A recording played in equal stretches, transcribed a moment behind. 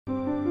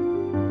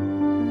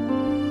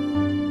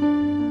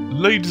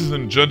Ladies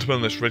and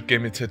gentlemen, this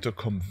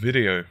RedGamerTech.com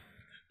video,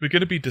 we're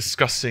going to be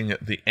discussing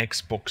the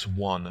Xbox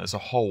One as a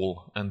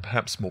whole, and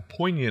perhaps more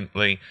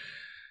poignantly,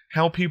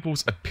 how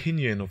people's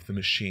opinion of the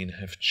machine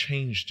have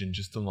changed in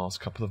just the last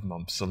couple of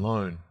months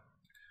alone.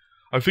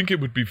 I think it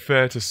would be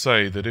fair to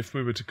say that if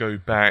we were to go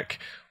back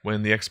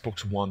when the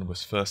Xbox One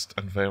was first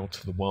unveiled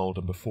to the world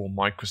and before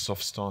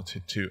Microsoft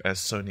started to, as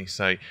Sony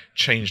say,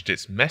 changed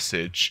its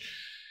message,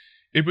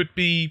 it would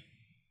be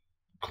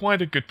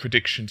quite a good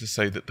prediction to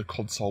say that the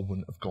console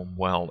wouldn't have gone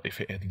well if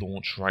it had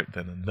launched right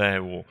then and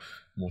there, or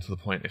more to the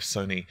point, if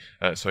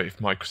if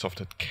Microsoft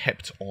had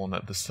kept on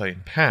at the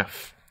same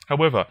path.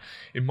 However,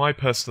 in my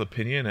personal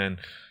opinion, and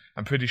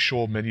I'm pretty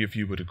sure many of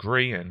you would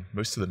agree, and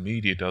most of the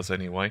media does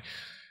anyway,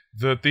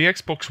 that the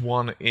Xbox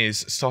One is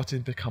starting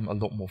to become a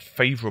lot more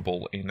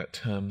favourable in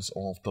terms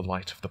of the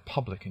light of the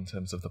public, in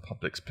terms of the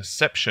public's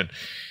perception.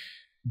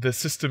 The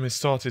system has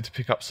started to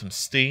pick up some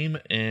steam,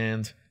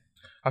 and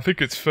I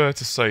think it's fair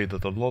to say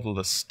that a lot of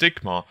the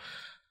stigma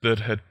that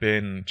had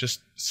been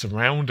just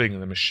surrounding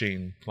the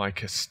machine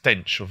like a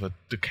stench of a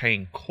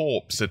decaying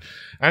corpse had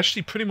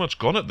actually pretty much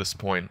gone at this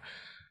point.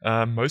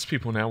 Most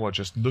people now are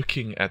just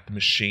looking at the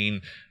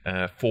machine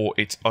for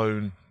its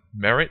own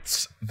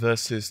merits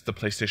versus the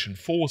PlayStation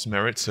 4's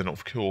merits, and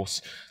of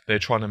course they're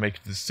trying to make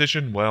a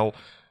decision, well,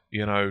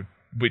 you know,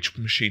 which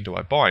machine do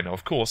I buy? Now,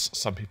 of course,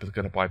 some people are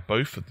going to buy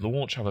both at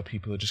launch, other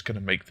people are just going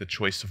to make the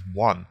choice of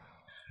one.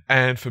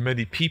 And for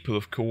many people,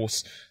 of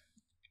course,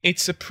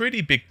 it's a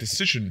pretty big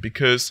decision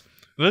because,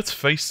 let's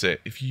face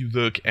it, if you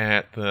look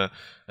at the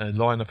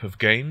lineup of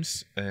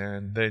games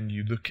and then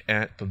you look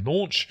at the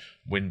launch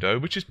window,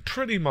 which is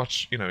pretty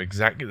much,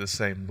 exactly the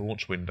same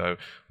launch window.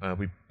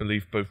 We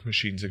believe both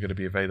machines are going to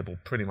be available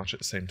pretty much at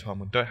the same time.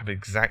 We don't have an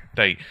exact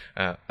date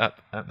at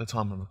the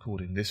time I'm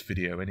recording this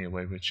video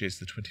anyway, which is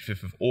the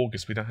 25th of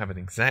August. We don't have an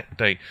exact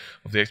date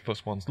of the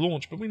Xbox One's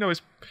launch, but we know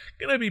it's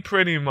going to be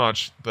pretty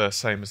much the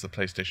same as the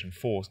PlayStation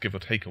 4's, give or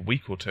take a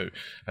week or two,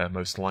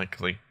 most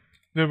likely.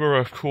 There were,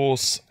 of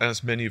course,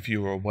 as many of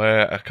you are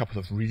aware, a couple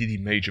of really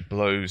major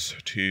blows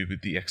to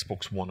the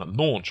Xbox One at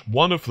launch.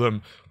 One of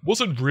them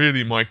wasn't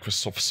really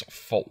Microsoft's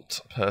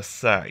fault, per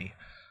se,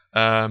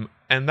 and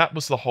that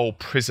was the whole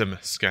Prism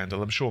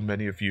scandal. I'm sure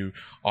many of you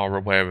are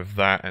aware of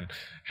that, and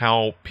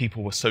how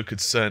people were so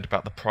concerned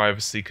about the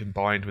privacy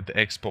combined with the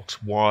Xbox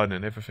One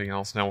and everything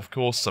else. Now, of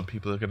course, some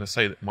people are going to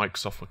say that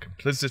Microsoft were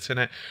complicit in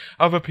it.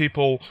 Other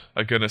people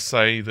are going to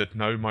say that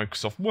no,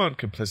 Microsoft weren't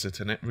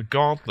complicit in it.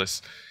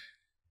 Regardless,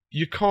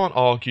 you can't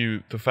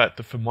argue the fact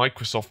that for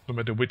Microsoft, no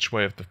matter which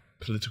way of the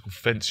political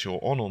fence you're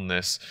on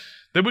this,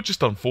 they were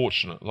just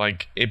unfortunate.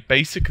 Like, it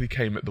basically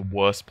came at the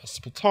worst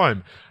possible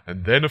time.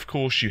 And then, of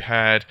course, you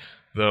had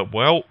the,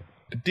 well,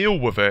 deal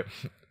with it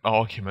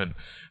argument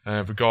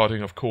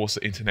regarding, of course,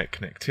 the internet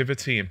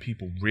connectivity, and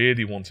people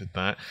really wanted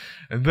that.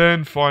 And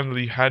then,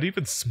 finally, you had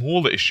even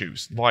smaller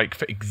issues, like,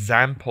 for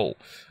example,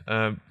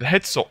 the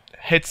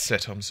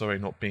headset,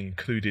 not being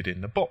included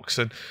in the box.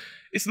 And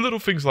it's little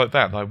things like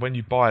that, like when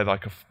you buy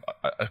like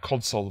a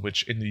console,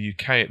 which in the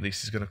UK at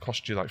least is going to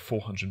cost you like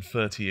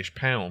 £430-ish,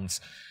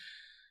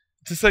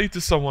 to say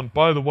to someone,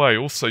 by the way,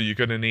 also you're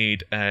going to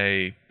need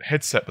a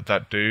headset with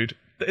that, dude,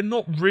 they're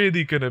not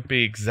really going to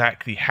be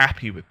exactly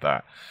happy with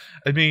that.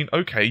 I mean,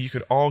 okay, you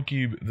could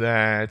argue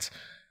that,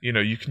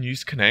 you can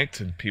use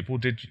Kinect, and people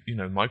did,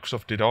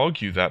 Microsoft did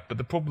argue that, but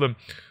the problem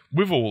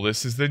with all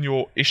this is then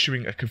you're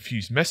issuing a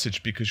confused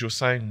message, because you're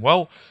saying,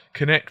 well,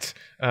 Kinect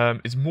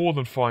is more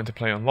than fine to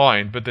play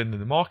online, but then in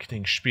the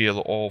marketing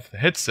spiel of the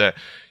headset,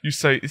 you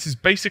say this is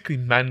basically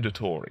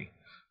mandatory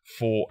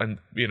for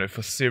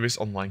serious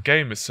online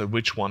gamers, so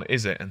which one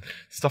is it? And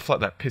stuff like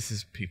that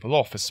pisses people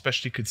off,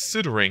 especially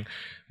considering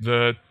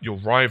that your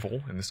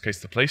rival, in this case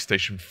the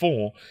PlayStation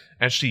 4,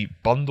 actually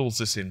bundles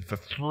this in for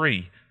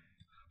free.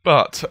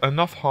 But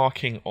enough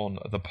harking on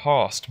the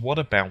past, what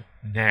about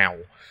now?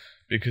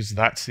 Because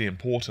that's the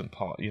important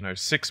part.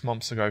 6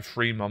 months ago,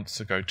 3 months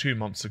ago, 2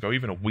 months ago,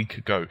 even a week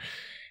ago,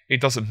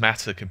 it doesn't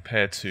matter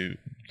compared to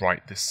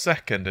right this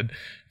second, and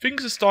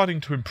things are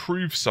starting to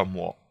improve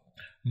somewhat.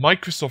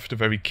 Microsoft are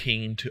very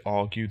keen to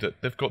argue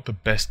that they've got the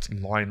best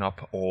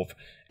lineup of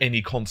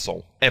any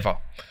console ever.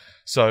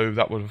 So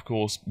that would, of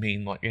course,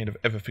 mean like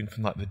everything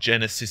from like the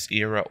Genesis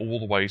era all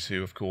the way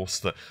to, of course,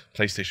 the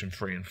PlayStation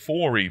 3 and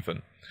 4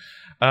 even.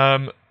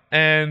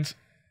 And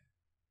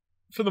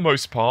for the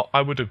most part,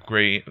 I would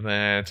agree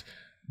that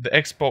the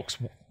Xbox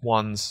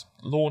One's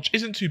launch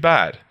isn't too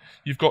bad.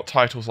 You've got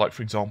titles like,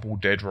 for example,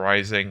 Dead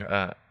Rising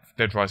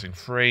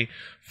 3,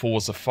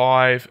 Forza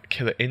 5,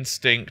 Killer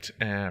Instinct,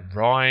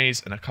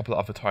 Rise, and a couple of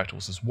other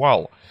titles as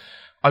well.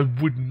 I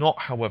would not,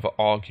 however,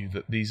 argue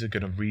that these are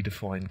going to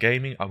redefine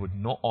gaming. I would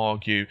not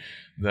argue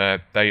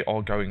that they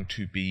are going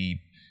to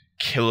be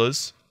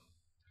killers.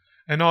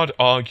 And I'd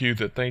argue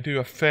that they do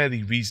a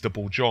fairly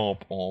reasonable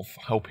job of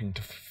helping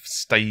to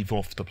stave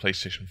off the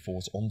PlayStation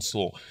 4's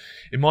onslaught.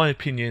 In my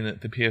opinion,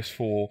 the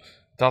PS4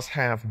 does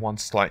have one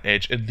slight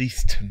edge, at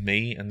least to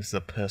me, and this is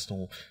a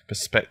personal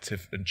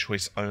perspective and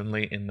choice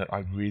only, in that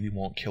I really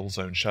want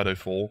Killzone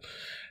Shadowfall.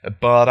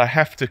 But I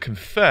have to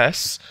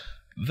confess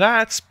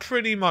That's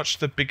pretty much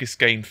the biggest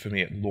game for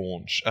me at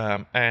launch,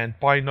 and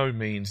by no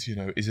means,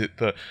 is it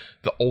the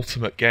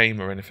ultimate game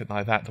or anything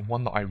like that. The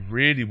one that I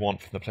really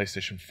want for the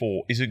PlayStation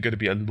 4 isn't going to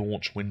be a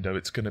launch window.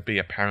 It's going to be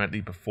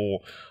apparently before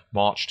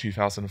March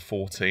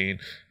 2014,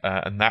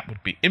 and that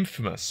would be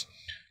Infamous.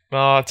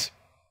 But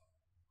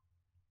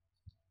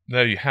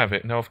there you have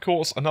it. Now, of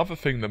course, another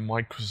thing that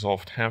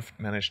Microsoft have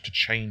managed to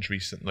change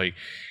recently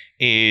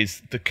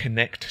is the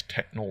Kinect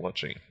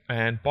technology.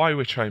 And by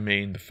which I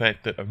mean the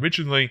fact that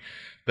originally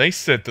they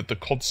said that the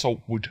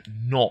console would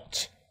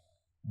not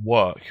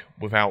work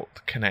without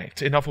the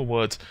Kinect. In other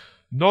words,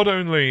 not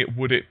only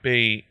would it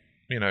be,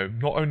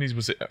 not only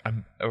was it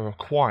a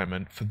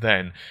requirement for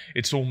then,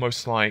 it's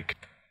almost like,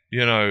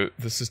 the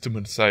system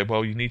would say,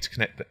 well, you need to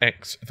connect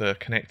the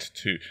Kinect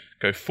to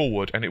go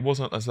forward, and it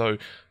wasn't as though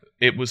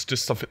it was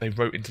just something they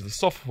wrote into the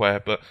software,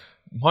 but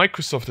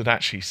Microsoft had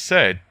actually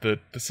said that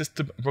the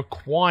system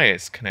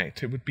requires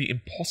Kinect. It would be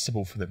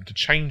impossible for them to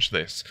change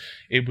this.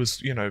 It was,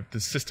 the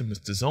system was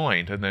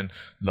designed, and then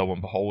lo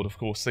and behold, of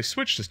course, they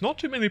switched this. Not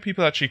too many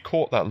people actually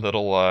caught that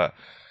little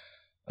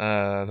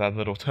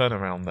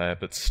turnaround there,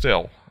 but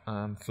still,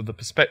 for the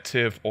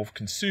perspective of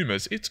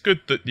consumers, it's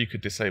good that you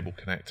could disable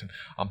Kinect and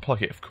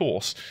unplug it, of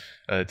course.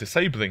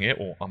 Disabling it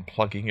or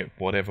unplugging it,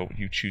 whatever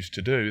you choose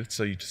to do.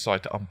 So you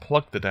decide to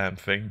unplug the damn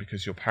thing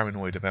because you're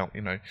paranoid about,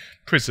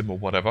 Prism or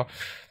whatever.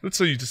 Let's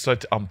say you decide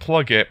to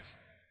unplug it.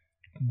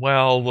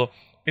 Well,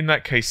 in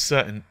that case,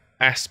 certain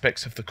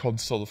aspects of the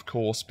console, of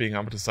course, being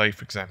able to say,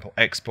 for example,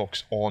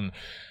 Xbox on,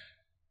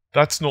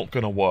 that's not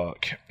going to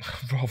work,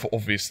 rather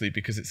obviously,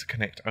 because it's a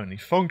Kinect-only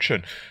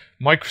function.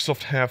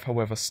 Microsoft have,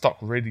 however, stuck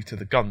really to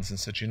the guns and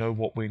said, you know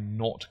what, we're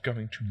not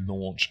going to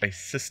launch a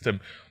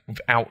system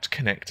without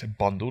Kinect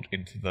bundled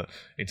into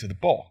the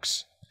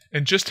box.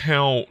 And just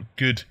how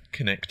good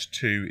Kinect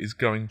 2 is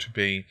going to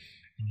be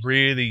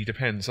really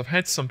depends. I've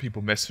had some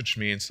people message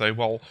me and say,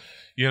 well,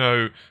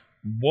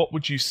 what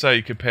would you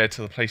say compared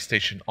to the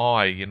PlayStation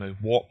Eye?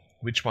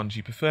 Which one do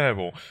you prefer,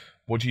 or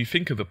what do you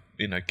think of the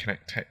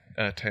Kinect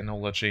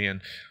technology?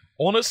 And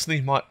honestly,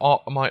 my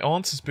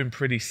answer's been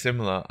pretty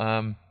similar.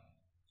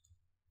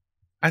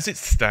 As it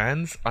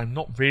stands, I'm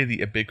not really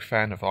a big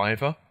fan of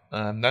either.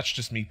 That's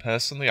just me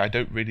personally. I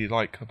don't really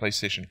like the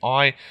PlayStation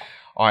Eye.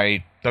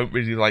 I don't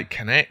really like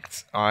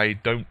Kinect. I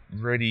don't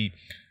really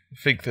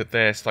think that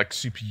they're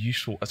super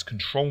useful as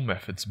control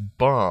methods,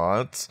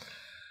 but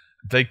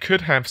they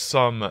could have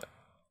some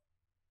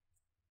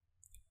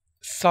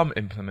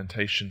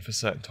implementation for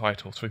certain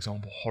titles, for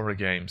example, horror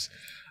games,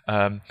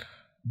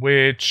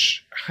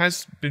 which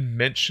has been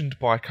mentioned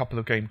by a couple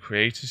of game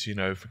creators.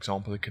 For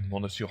example, it can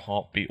monitor your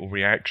heartbeat or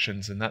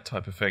reactions and that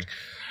type of thing.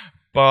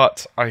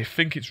 But I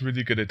think it's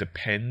really going to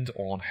depend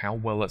on how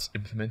well it's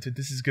implemented.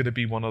 This is going to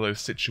be one of those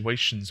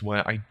situations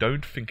where I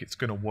don't think it's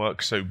going to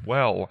work so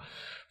well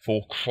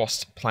for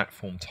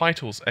cross-platform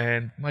titles,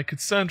 and my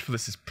concern for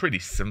this is pretty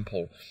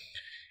simple.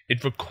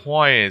 It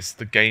requires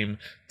the game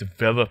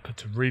developer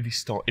to really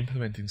start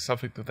implementing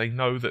something that they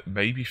know that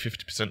maybe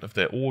 50% of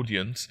their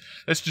audience,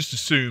 let's just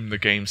assume the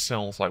game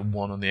sells like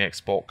one on the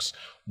Xbox,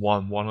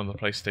 one on the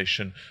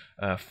PlayStation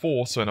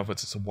 4, so in other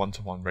words it's a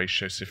 1-to-1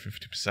 ratio, so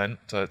 50%,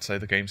 let's say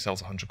the game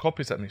sells 100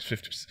 copies, that means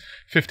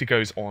 50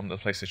 goes on the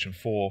PlayStation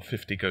 4,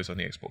 50 goes on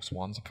the Xbox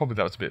One, so probably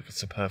that was a bit of a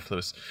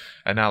superfluous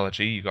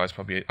analogy, you guys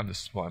probably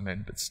understood what I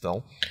meant, but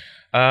still.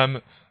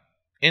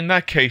 In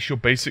that case, you're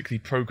basically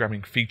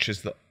programming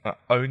features that are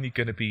only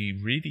going to be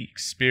really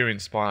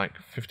experienced by like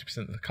 50%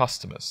 of the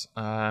customers.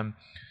 I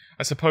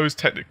suppose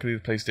technically the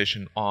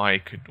PlayStation Eye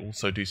could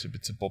also do some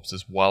bits and bobs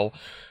as well,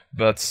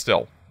 but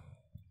still.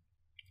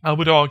 I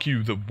would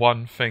argue that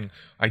one thing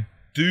I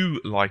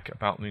do like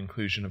about the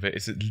inclusion of it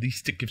is at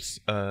least it gives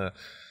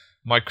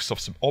Microsoft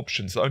some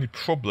options. The only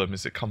problem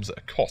is it comes at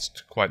a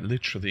cost, quite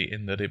literally,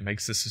 in that it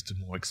makes the system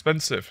more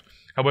expensive.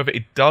 However,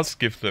 it does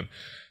give them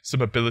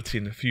some ability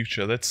in the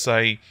future, let's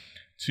say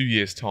 2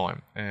 years'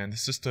 time, and the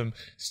system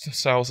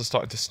sales are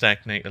starting to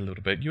stagnate a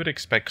little bit. You would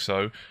expect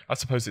so. I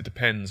suppose it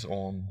depends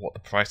on what the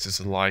prices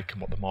are like and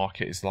what the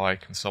market is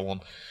like and so on.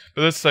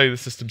 But let's say the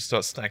system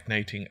starts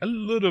stagnating a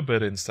little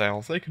bit in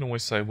sales. They can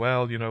always say,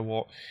 well, you know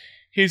what,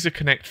 here's a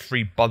Kinect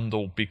free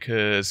bundle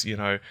because,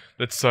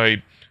 let's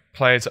say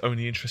players are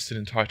only interested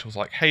in titles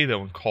like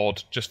Halo and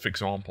COD, just for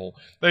example.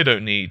 They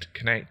don't need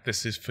Kinect.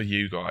 This is for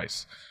you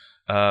guys.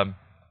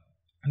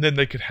 And then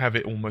they could have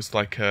it almost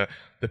like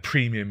the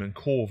premium and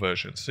core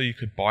version. So you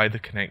could buy the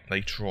Kinect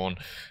later on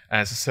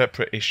as a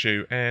separate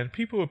issue, and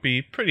people would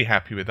be pretty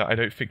happy with that. I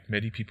don't think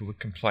many people would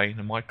complain,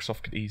 and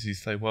Microsoft could easily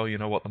say, well, you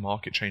know what, the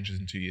market changes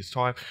in 2 years'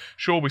 time.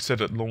 Sure, we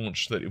said at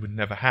launch that it would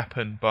never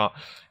happen, but,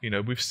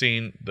 we've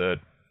seen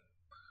that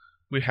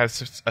we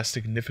have a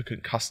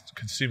significant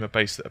consumer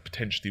base that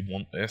potentially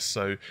want this,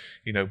 so,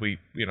 we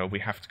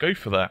have to go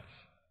for that.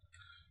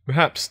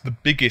 Perhaps the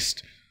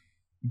biggest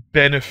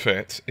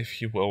benefit,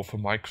 if you will, for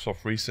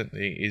Microsoft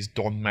recently is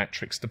Don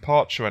Matrick's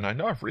departure, and I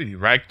know I've really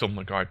ragged on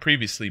the guy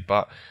previously,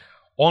 but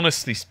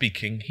honestly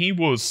speaking, he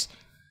was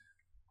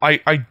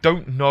I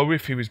don't know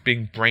if he was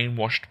being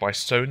brainwashed by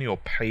Sony or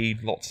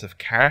paid lots of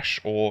cash,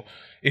 or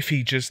if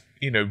he just,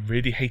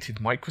 really hated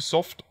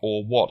Microsoft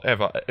or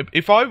whatever.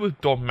 If I was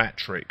Don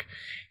Mattrick,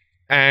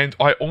 and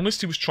I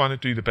honestly was trying to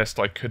do the best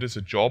I could as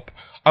a job,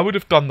 I would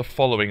have done the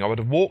following. I would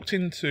have walked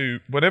into,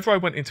 whenever I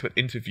went into an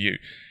interview,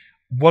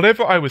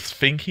 whatever I was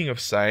thinking of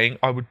saying,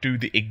 I would do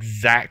the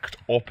exact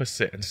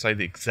opposite and say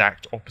the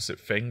exact opposite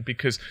thing,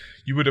 because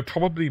you would have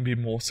probably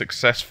been more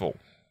successful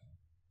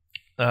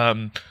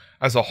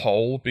as a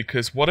whole,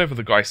 because whatever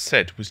the guy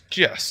said was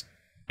just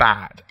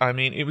bad. I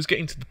mean, it was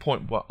getting to the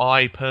point where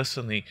I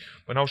personally,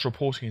 when I was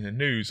reporting in the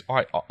news,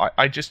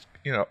 I just,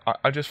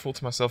 I just thought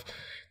to myself,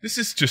 this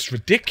is just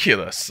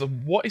ridiculous.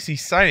 What is he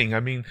saying?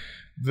 I mean,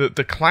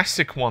 the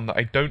classic one that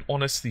I don't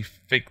honestly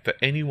think that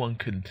anyone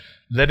can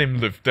let him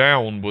live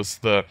down was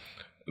the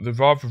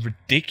rather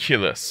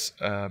ridiculous,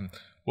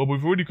 well,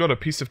 we've already got a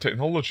piece of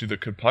technology that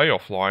could play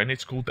offline.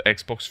 It's called the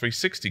Xbox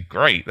 360.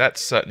 Great,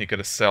 that's certainly going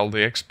to sell the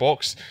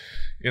Xbox.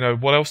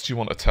 What else do you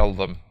want to tell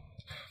them?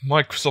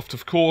 Microsoft,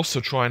 of course,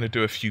 are trying to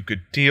do a few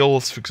good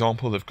deals. For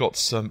example, they've got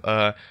some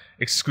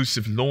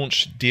exclusive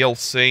launch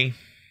DLC.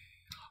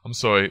 I'm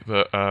sorry,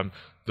 the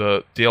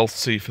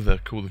DLC for the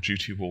Call of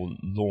Duty will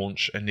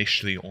launch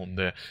initially on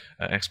the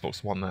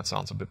Xbox One. That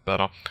sounds a bit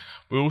better.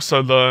 We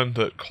also learned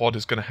that COD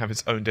is going to have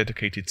its own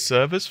dedicated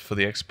servers for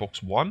the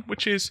Xbox One,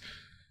 which is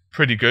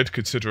pretty good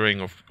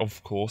considering,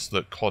 of course,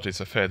 that COD is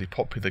a fairly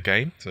popular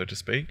game, so to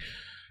speak.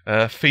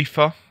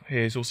 FIFA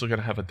is also going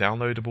to have a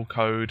downloadable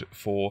code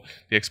for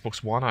the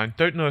Xbox One. I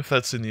don't know if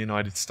that's in the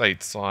United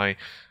States. I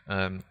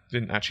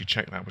didn't actually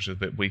check that, which is a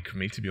bit weak for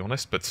me, to be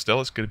honest. But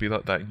still, it's going to be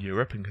like that in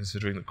Europe, and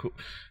considering that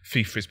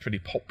FIFA is pretty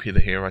popular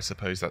here, I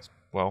suppose that's,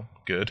 well,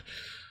 good.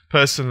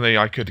 Personally,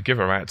 I could give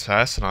a rat's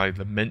ass, and I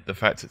lament the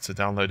fact it's a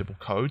downloadable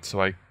code,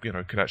 so I,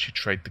 could actually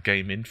trade the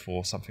game in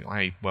for something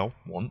I, well,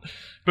 want.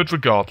 But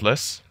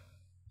regardless,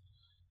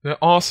 there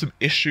are some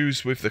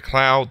issues with the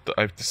cloud that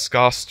I've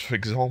discussed. For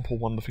example,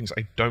 one of the things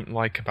I don't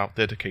like about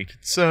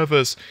dedicated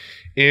servers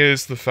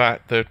is the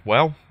fact that,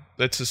 well,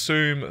 let's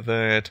assume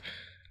that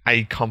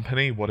a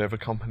company, whatever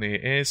company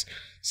it is,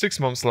 6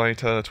 months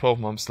later, 12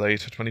 months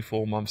later,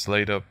 24 months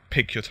later,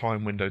 pick your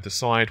time window,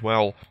 decide,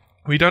 well,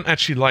 we don't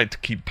actually like to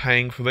keep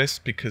paying for this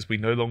because we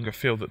no longer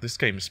feel that this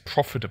game is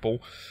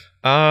profitable.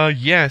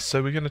 Yeah,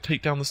 so we're going to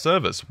take down the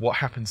servers. What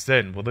happens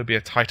then? Will there be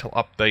a title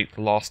update,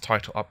 the last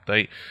title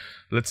update?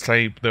 Let's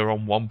say they're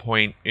on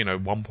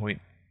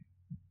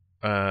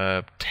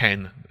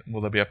 1.10.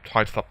 Will there be a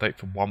title update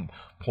for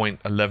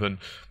 1.11,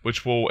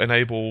 which will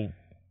enable,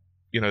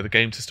 the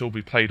game to still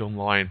be played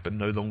online, but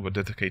no longer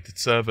dedicated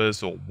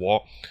servers, or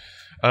what?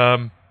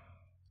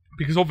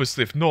 Because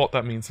obviously, if not,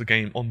 that means the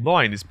game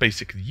online is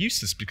basically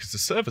useless because the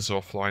servers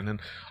are offline, and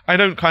I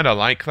don't kind of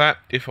like that,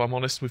 if I'm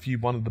honest with you.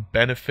 One of the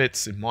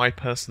benefits, in my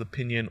personal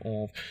opinion,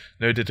 of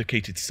no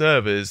dedicated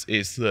servers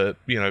is that,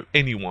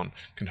 anyone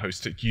can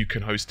host it. You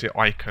can host it,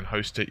 I can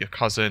host it, your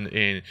cousin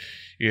in,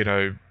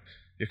 your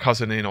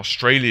cousin in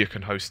Australia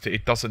can host it.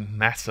 It doesn't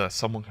matter.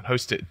 Someone can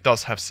host it. It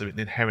does have some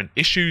inherent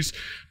issues,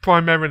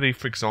 primarily,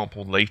 for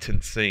example,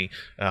 latency,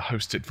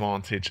 host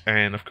advantage,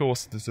 and of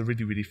course, there's a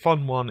really, really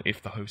fun one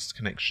if the host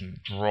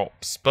connection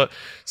drops. But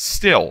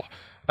still,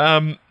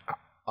 I'm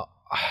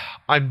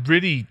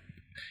really,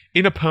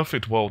 in a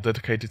perfect world,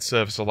 dedicated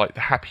servers are like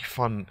the happy,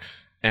 fun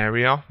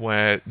area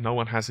where no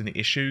one has any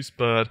issues,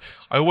 but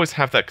I always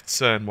have that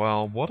concern,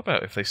 well, what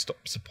about if they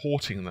stop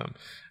supporting them?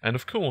 And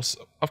of course,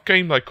 a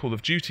game like Call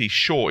of Duty,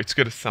 sure, it's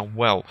going to sell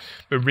well,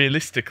 but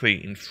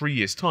realistically, in 3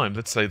 years' time,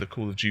 let's say the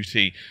Call of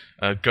Duty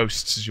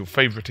Ghosts is your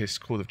favoritist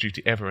Call of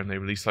Duty ever, and they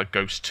release like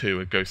Ghost 2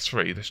 or Ghost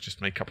 3, let's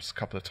just make up a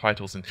couple of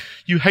titles, and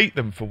you hate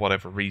them for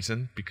whatever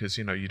reason, because,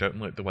 you don't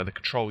like the weather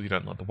control, you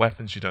don't like the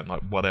weapons, you don't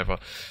like whatever,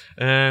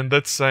 and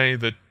let's say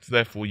that,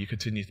 therefore, you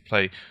continue to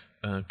play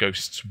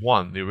Ghosts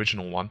 1, the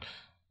original one.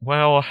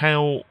 Well,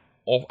 how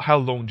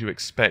long do you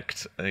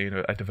expect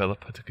a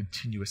developer to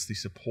continuously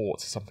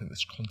support something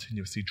that's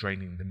continuously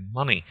draining them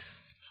money?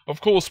 Of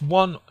course,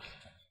 one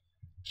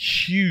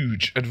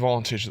huge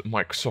advantage that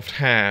Microsoft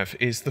have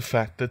is the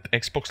fact that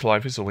Xbox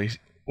Live is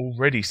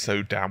already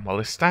so damn well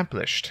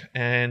established,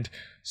 and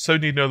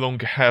Sony no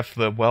longer have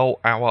the, well,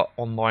 our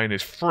online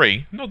is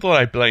free. Not that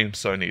I blame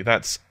Sony,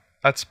 that's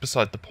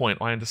beside the point.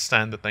 I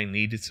understand that they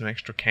needed some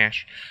extra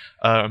cash,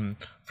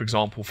 for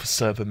example, for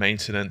server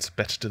maintenance,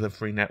 better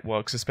delivery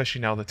networks,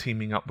 especially now they're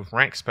teaming up with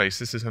Rackspace.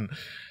 This isn't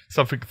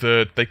something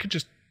that they could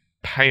just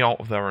pay out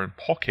of their own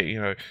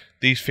pocket.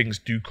 These things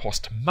do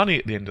cost money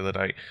at the end of the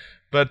day,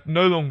 but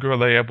no longer are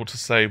they able to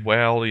say,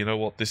 well, you know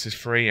what, this is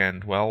free,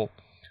 and, well,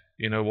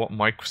 you know what,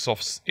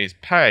 Microsoft's is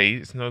pay.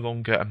 It's no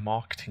longer a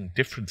marketing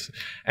difference.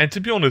 And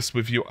to be honest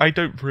with you, I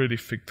don't really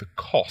think the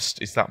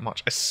cost is that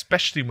much,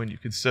 especially when you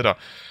consider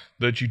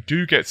that you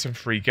do get some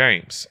free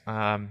games,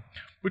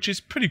 which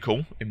is pretty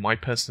cool, in my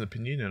personal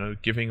opinion.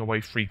 Giving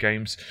away free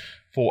games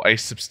for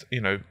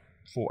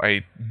for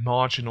a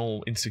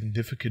marginal,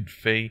 insignificant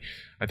fee.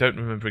 I don't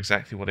remember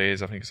exactly what it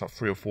is. I think it's like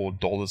 $3 or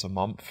 $4 a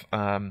month.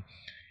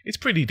 It's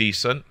pretty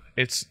decent.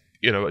 It's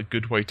a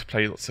good way to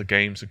play lots of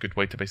games, a good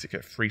way to basically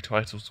get free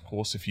titles. Of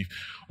course, if you've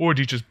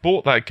already just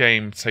bought that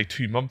game, say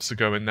 2 months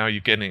ago, and now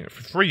you're getting it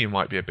for free, you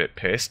might be a bit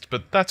pissed,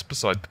 but that's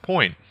beside the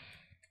point.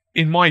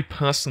 In my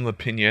personal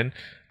opinion,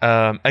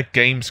 at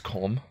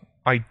Gamescom,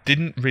 I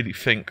didn't really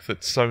think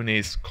that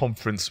Sony's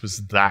conference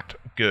was that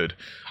good.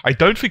 I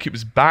don't think it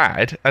was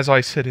bad, as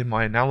I said in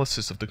my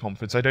analysis of the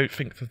conference. I don't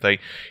think that they,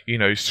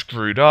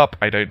 screwed up.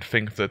 I don't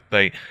think that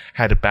they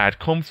had a bad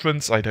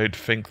conference. I don't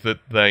think that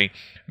they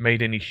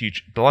made any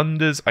huge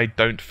blunders. I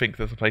don't think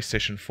that the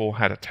PlayStation 4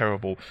 had a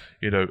terrible,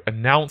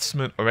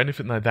 announcement or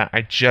anything like that.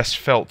 I just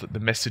felt that the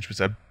message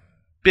was a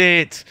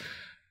bit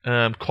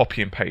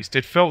copy and paste.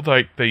 It felt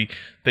like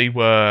they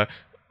were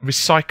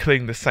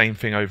recycling the same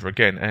thing over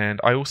again, and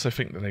I also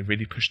think that they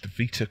really pushed the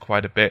Vita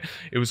quite a bit.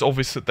 It was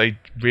obvious that they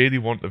really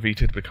want the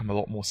Vita to become a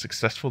lot more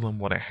successful than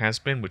what it has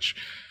been, which,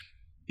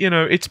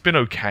 it's been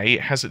okay.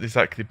 It hasn't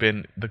exactly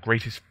been the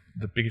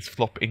biggest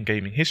flop in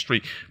gaming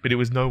history, but it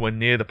was nowhere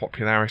near the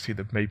popularity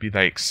that maybe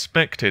they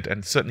expected,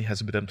 and certainly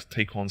hasn't been able to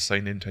take on, say,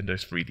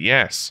 Nintendo's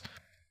 3DS.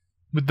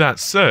 With that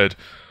said,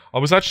 I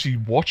was actually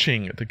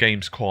watching the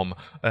Gamescom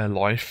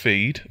live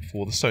feed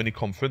for the Sony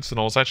conference, and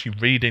I was actually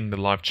reading the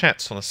live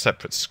chats on a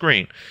separate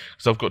screen,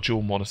 because I've got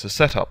dual monitor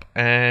setup,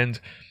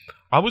 and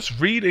I was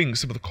reading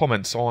some of the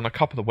comments on a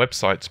couple of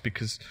websites,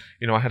 because,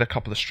 I had a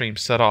couple of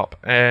streams set up,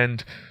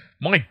 and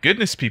my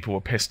goodness, people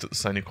were pissed at the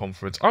Sony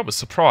conference. I was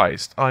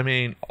surprised. I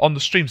mean, on the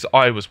streams that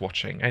I was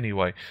watching,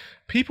 anyway,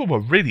 people were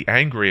really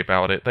angry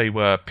about it. They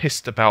were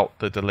pissed about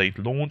the delayed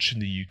launch in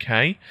the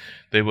UK.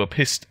 They were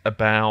pissed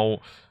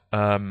about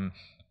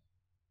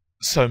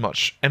so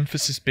much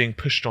emphasis being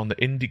pushed on the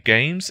indie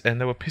games, and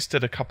they were pissed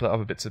at a couple of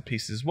other bits and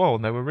pieces as well,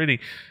 and they were really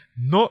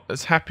not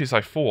as happy as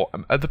I thought.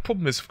 The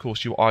problem is, of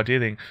course, you are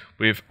dealing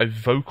with a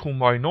vocal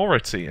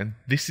minority, and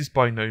this is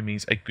by no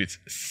means a good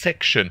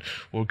section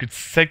or a good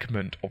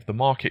segment of the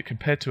market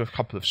compared to a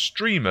couple of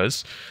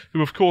streamers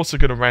who, of course, are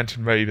going to rant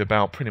and rave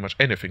about pretty much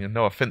anything. And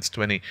no offense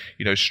to any,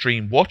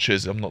 stream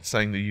watchers, I'm not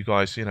saying that you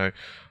guys,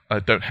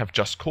 don't have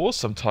just cause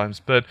sometimes,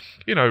 but,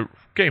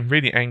 getting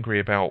really angry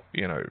about,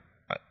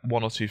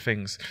 one or two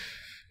things,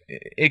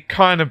 it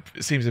kind of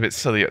seems a bit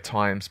silly at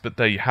times, but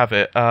there you have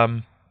it.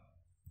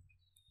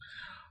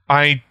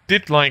 I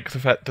did like the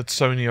fact that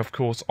Sony, of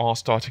course, are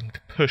starting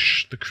to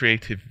push the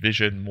creative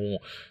vision more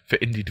for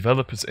indie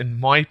developers.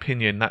 In my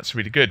opinion, that's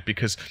really good,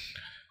 because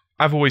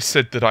I've always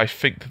said that I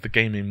think that the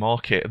gaming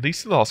market, at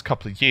least the last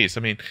couple of years,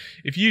 I mean,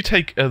 if you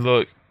take a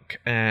look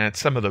at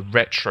some of the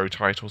retro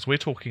titles, we're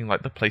talking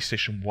like the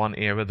PlayStation 1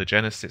 era, the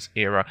Genesis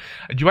era,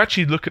 and you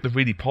actually look at the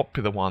really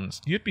popular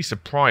ones, you'd be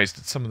surprised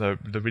at some of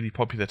the really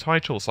popular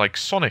titles like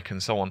Sonic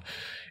and so on.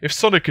 If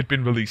Sonic had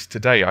been released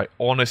today, I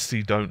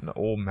honestly don't know,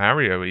 or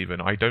Mario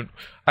even,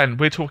 and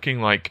we're talking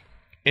like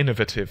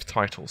innovative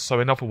titles, so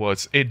in other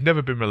words, it'd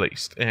never been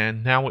released,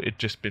 and now it'd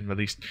just been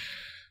released.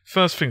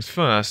 First things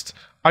first,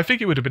 I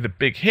think it would have been a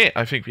big hit.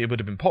 I think it would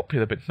have been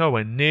popular, but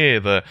nowhere near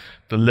the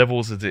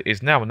levels that it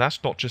is now. And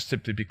that's not just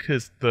simply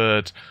because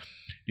that,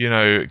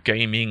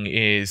 gaming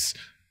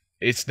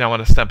it's now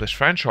an established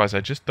franchise. I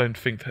just don't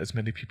think that as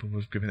many people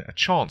have given it a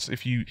chance.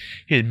 If you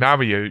hear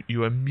Mario,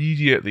 you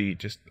immediately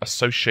just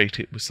associate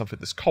it with something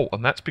that's cult,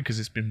 and that's because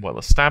it's been well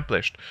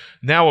established.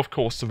 Now, of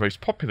course, the most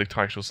popular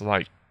titles are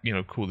like,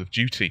 Call of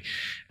Duty,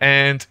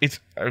 and it's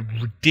a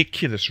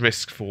ridiculous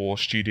risk for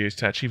studios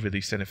to actually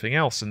release anything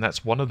else, and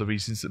that's one of the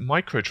reasons that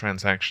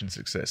microtransactions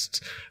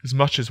exists. As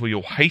much as we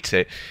all hate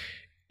it,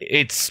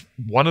 it's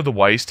one of the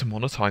ways to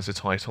monetize a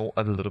title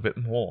a little bit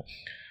more.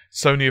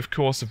 Sony, of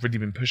course, have really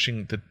been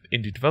pushing the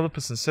indie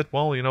developers and said,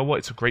 well, you know what,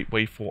 it's a great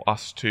way for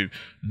us to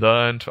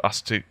learn, for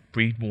us to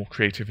breed more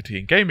creativity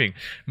in gaming.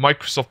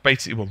 Microsoft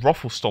basically were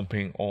ruffle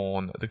stomping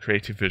on the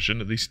creative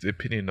vision, at least the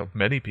opinion of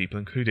many people,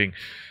 including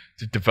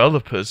the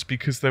developers,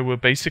 because they were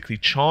basically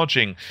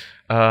charging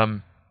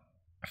for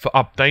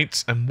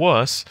updates, and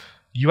worse,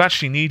 you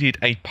actually needed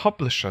a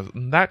publisher,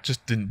 and that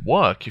just didn't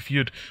work. If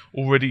you'd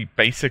already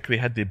basically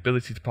had the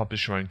ability to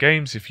publish your own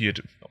games, if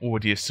you'd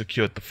already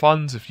secured the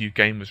funds, if your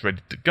game was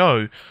ready to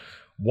go,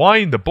 why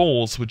in the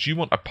balls would you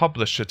want a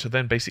publisher to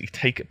then basically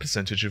take a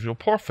percentage of your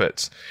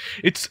profits?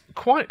 It's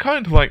quite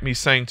kind of like me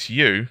saying to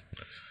you,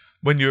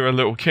 when you're a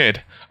little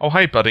kid, oh,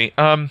 hey, buddy,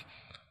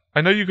 I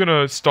know you're going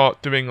to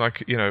start doing,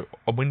 like,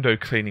 a window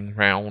cleaning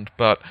round,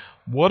 but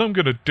what I'm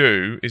going to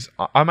do is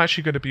I'm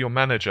actually going to be your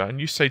manager.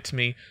 And you say to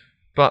me,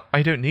 but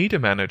I don't need a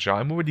manager.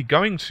 I'm already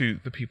going to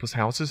the people's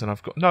houses, and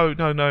I've got...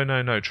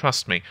 No,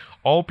 trust me.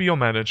 I'll be your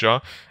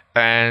manager,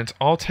 and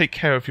I'll take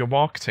care of your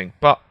marketing.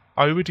 But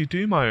I already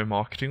do my own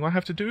marketing. All I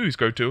have to do is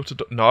go door to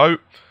door. No,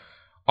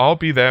 I'll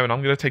be there, and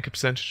I'm going to take a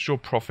percentage of your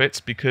profits,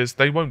 because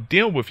they won't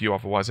deal with you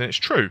otherwise. And it's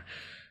true.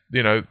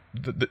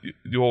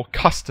 your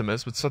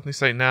customers would suddenly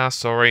say, "Nah,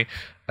 sorry,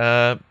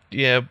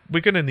 yeah,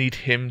 we're going to need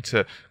him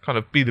to kind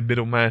of be the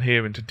middleman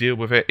here and to deal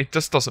with it." It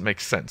just doesn't make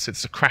sense.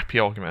 It's a crappy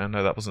argument. I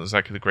know that wasn't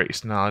exactly the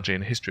greatest analogy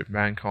in the history of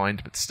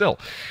mankind, but still,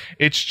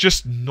 it's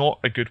just not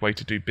a good way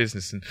to do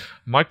business. And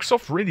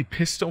Microsoft really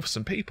pissed off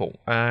some people,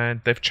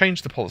 and they've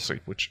changed the policy,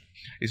 which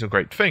is a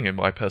great thing in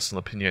my personal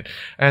opinion.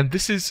 And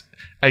this is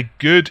a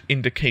good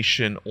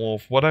indication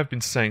of what I've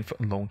been saying for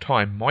a long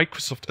time.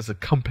 Microsoft as a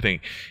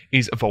company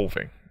is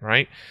evolving,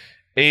 right?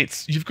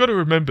 You've got to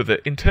remember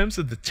that in terms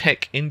of the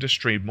tech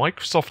industry,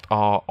 Microsoft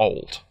are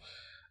old.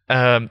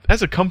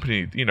 As a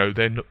company,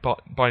 they're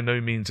by no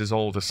means as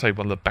old as, say,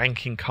 one of the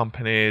banking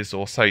companies,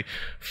 or say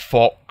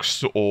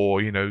Fox,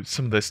 or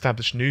some of the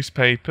established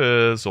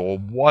newspapers, or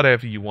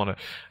whatever you want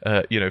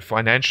to,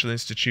 financial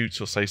institutes,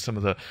 or say some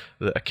of the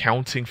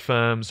accounting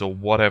firms, or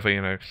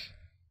whatever,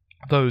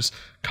 those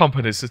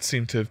companies that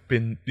seem to have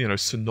been,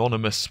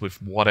 synonymous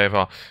with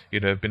whatever,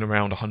 been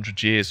around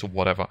 100 years or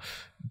whatever.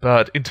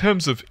 But in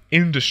terms of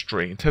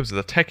industry, in terms of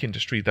the tech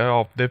industry,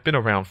 they've been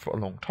around for a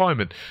long time,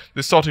 and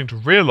they're starting to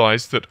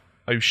realize that,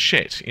 oh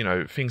shit,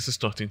 things are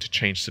starting to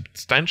change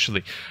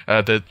substantially.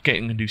 They're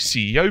getting a new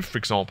CEO, for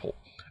example.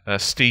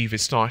 Steve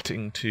is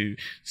starting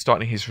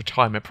his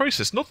retirement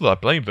process. Not that I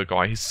blame the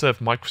guy. He's served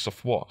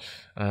Microsoft,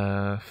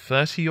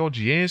 30 odd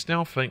years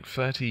now? I think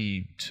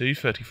 32,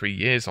 33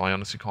 years. I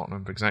honestly can't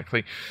remember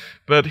exactly.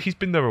 But he's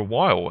been there a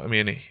while. I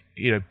mean,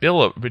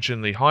 Bill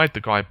originally hired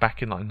the guy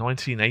back in like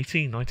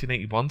 1980,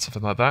 1981,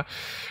 something like that.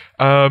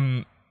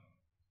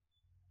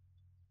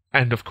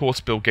 And of course,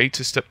 Bill Gates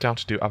has stepped down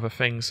to do other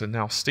things, and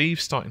now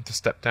Steve's starting to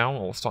step down,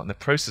 or starting the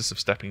process of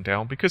stepping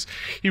down, because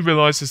he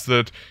realizes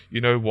that,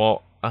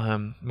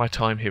 my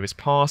time here is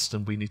past,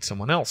 and we need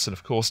someone else. And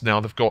of course, now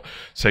they've got,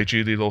 say,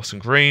 Julie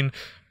Lawson-Green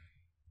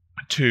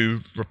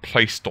to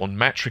replace Don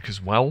Mattrick as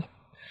well.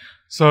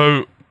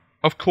 So,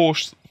 of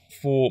course,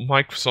 for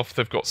Microsoft,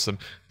 they've got some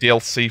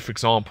DLC, for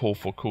example,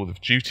 for Call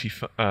of Duty,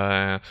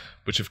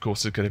 which of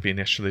course is going to be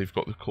initially.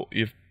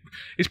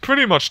 It's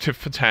pretty much tit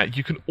for tat.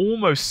 You can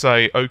almost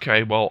say,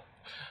 okay, well,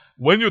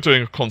 when you're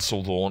doing a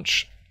console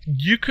launch,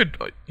 you could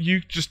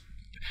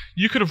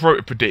have wrote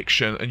a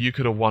prediction, and you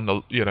could have won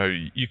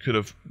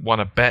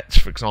a bet,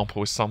 for example,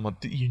 with someone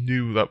that you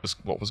knew that was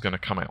what was going to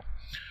come out.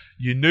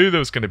 You knew there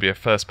was going to be a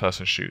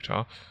first-person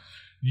shooter.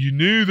 You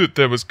knew that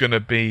there was going to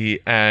be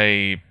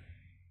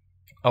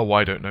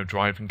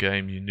driving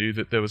game. You knew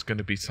that there was going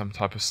to be some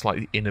type of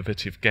slightly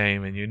innovative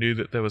game, and you knew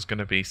that there was going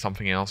to be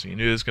something else, and you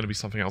knew there was going to be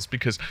something else,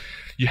 because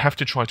you have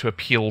to try to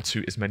appeal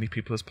to as many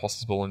people as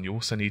possible, and you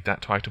also need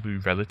that title to be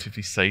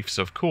relatively safe.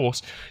 So, of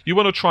course, you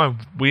want to try and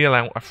wheel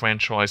out a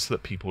franchise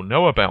that people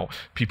know about,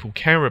 people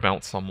care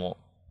about somewhat.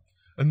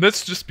 And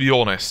let's just be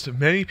honest,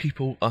 many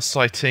people are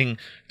citing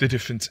the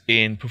difference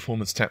in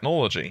performance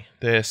technology.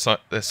 They're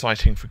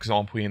citing, for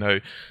example,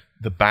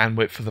 the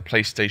bandwidth for the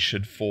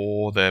PlayStation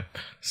 4, they're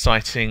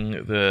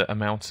citing the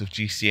amount of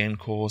GCN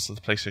cores that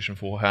the PlayStation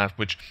 4 have,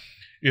 which,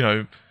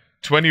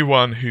 to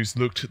anyone who's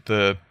looked at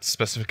the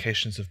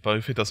specifications of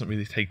both, it doesn't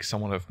really take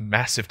someone of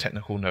massive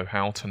technical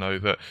know-how to know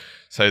that,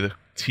 say, the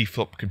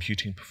T-flop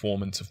computing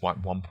performance of like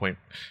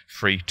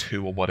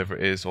 1.32 or whatever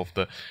it is of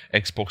the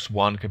Xbox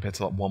One compared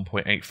to like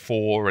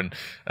 1.84, and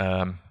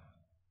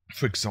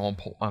for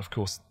example, of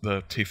course,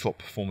 the T-flop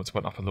performance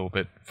went up a little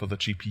bit for the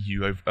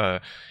GPU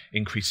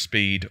increased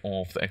speed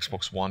of the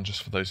Xbox One,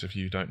 just for those of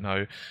you who don't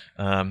know.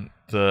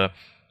 The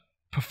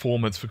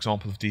performance, for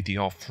example, of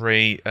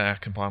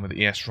DDR3 combined with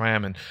the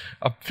ESRAM and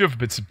a few other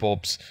bits and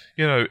bobs,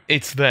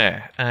 it's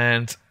there.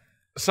 And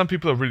some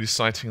people are really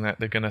citing that.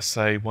 They're going to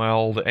say,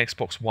 well, the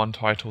Xbox One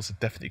titles are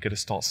definitely going to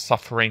start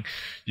suffering.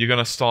 You're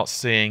going to start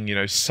seeing,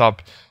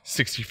 sub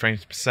 60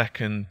 frames per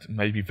second,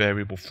 maybe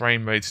variable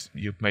frame rates.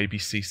 You maybe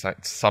see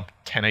like sub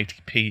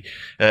 1080p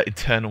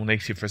internal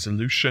native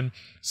resolution.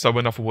 So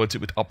in other words,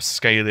 it would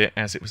upscale it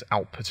as it was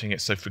outputting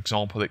it. So for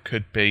example, it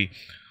could be,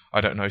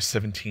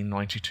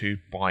 1792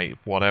 by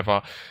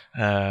whatever,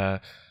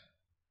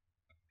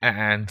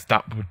 and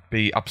that would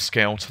be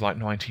upscaled to like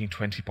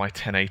 1920 by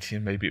 1080,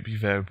 and maybe it'd be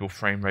variable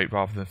frame rate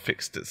rather than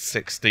fixed at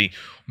 60.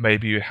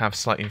 Maybe you have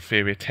slightly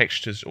inferior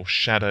textures or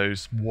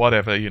shadows,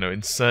 whatever,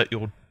 insert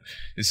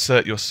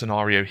your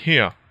scenario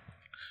here.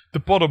 The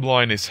bottom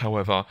line is,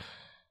 however,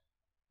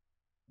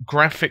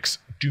 graphics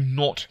do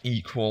not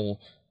equal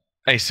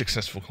a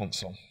successful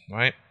console,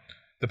 right?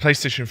 The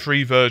PlayStation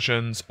 3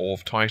 versions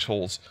of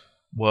titles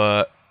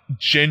were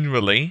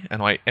generally,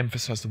 and I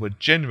emphasize the word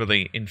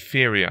generally,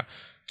 inferior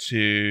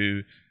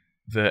to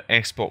the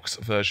Xbox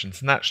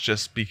versions, and that's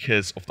just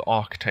because of the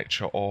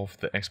architecture of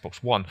the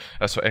Xbox One,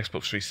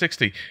 Xbox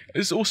 360.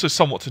 It's also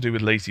somewhat to do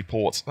with lazy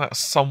ports. That's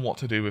somewhat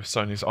to do with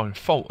Sony's own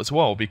fault as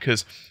well,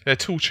 because their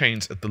tool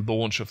chains at the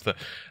launch of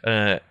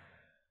the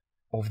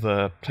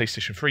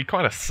PlayStation 3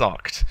 kind of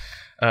sucked.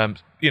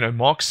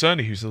 Mark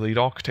Cerny, who's the lead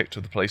architect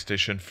of the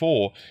PlayStation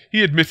 4,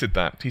 he admitted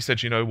that. He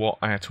said,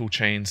 our tool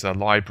chains, our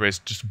libraries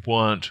just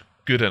weren't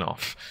good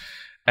enough.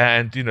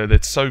 And,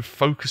 they're so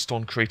focused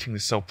on creating the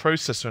cell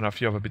processor and a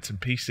few other bits and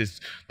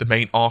pieces, the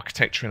main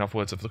architecture, in other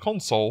words, of the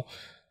console,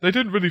 they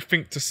didn't really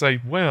think to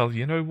say, well,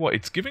 you know what,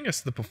 it's giving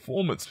us the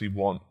performance we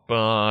want,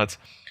 but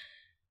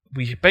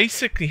we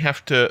basically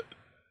have to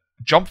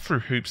jump through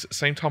hoops at the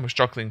same time as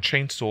juggling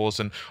chainsaws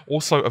and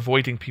also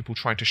avoiding people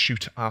trying to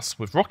shoot at us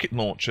with rocket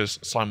launchers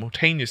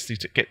simultaneously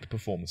to get the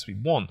performance we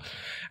want.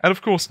 And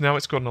of course, now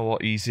it's gotten a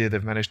lot easier.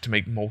 They've managed to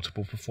make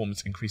multiple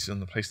performance increases on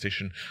the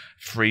PlayStation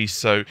 3,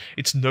 so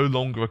it's no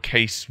longer a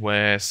case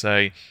where,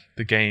 say,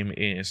 the game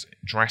is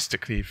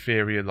drastically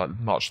inferior, like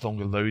much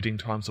longer loading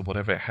times or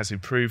whatever. It has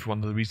improved.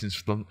 One of the reasons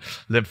for the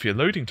lengthier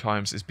loading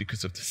times is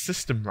because of the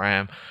system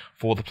RAM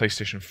for the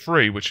PlayStation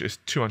 3, which is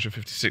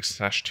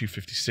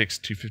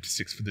 256/256,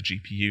 256 for the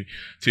GPU,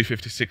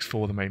 256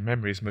 for the main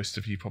memory, as most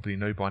of you probably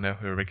know by now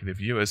who are regular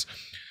viewers.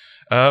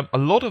 A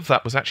lot of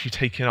that was actually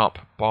taken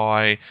up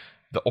by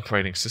the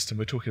operating system.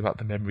 We're talking about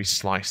the memory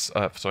slice,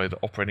 the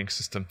operating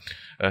system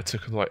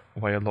took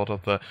away a lot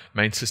of the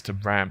main system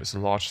RAM. It's a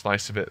large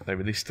slice of it. They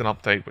released an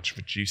update which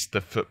reduced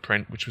the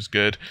footprint, which was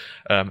good,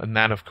 and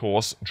that of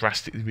course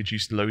drastically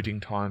reduced loading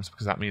times,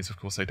 because that means of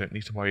course they don't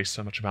need to worry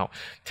so much about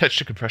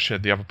texture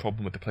compression. The other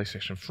problem with the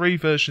PlayStation 3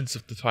 versions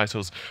of the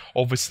titles,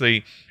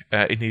 obviously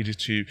it needed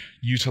to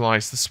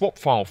utilize the swap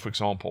file, for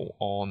example,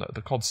 on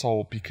the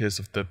console because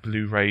of the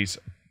Blu-ray's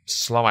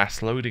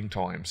slow-ass loading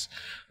times.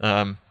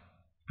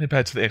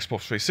 Compared to the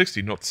Xbox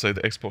 360, not to say the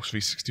Xbox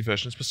 360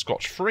 versions were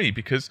scotch-free,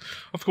 because,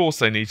 of course,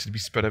 they needed to be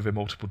spread over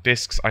multiple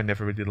discs. I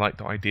never really liked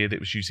the idea that it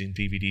was using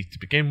DVDs to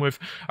begin with.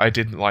 I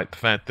didn't like the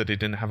fact that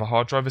it didn't have a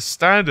hard drive as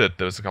standard.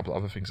 There was a couple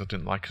of other things I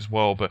didn't like as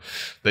well, but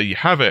there you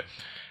have it.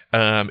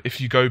 If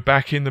you go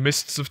back in the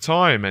mists of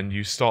time and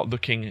you start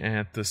looking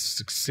at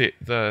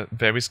the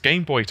various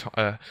Game Boy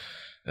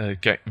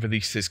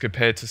releases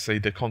compared to, say,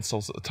 the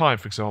consoles at the time,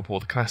 for example,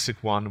 the classic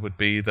one would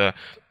be the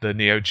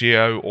Neo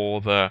Geo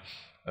or the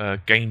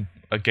Game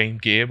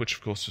Gear, which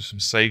of course was from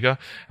Sega,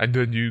 and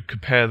then you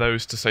compare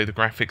those to, say, the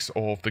graphics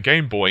of the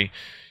Game Boy,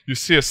 you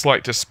see a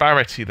slight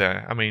disparity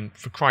there. I mean,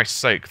 for Christ's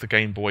sake, the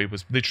Game Boy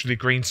was literally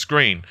green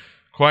screen.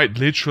 Quite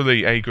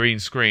literally a green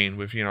screen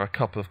with, you know, a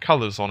couple of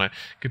colours on it,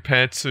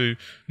 compared to,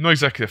 not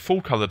exactly a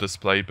full colour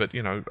display, but,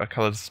 you know, a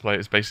colour display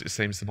is basically the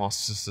same as the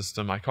Master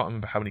System. I can't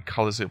remember how many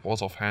colours it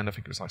was offhand. I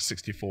think it was like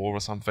 64 or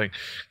something.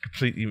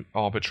 Completely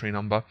arbitrary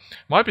number.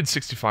 Might have been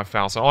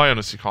 65,000. I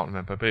honestly can't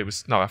remember, but it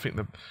was, no, I think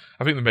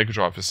the Mega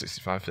Drive was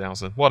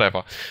 65,000.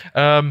 Whatever.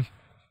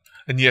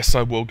 And yes,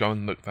 I will go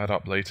and look that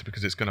up later,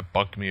 because it's going to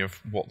bug me of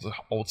what the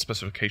old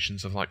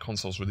specifications of like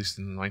consoles released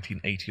in the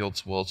 1980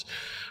 odds was.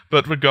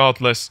 But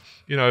regardless,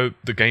 you know,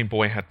 the Game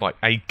Boy had like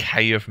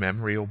 8K of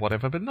memory or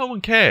whatever, but no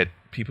one cared.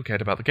 People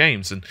cared about the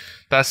games, and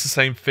that's the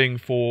same thing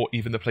for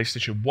even the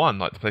PlayStation 1.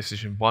 Like the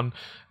PlayStation 1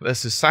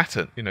 versus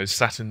Saturn. You know,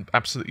 Saturn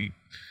absolutely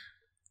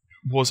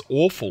was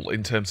awful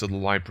in terms of the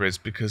libraries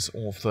because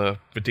of the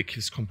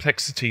ridiculous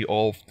complexity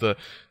of the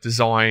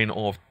design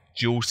of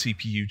dual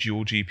CPU,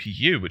 dual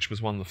GPU, which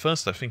was one of the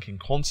first, I think, in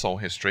console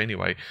history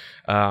anyway.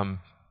 And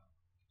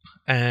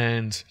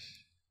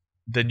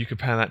then you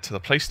compare that to the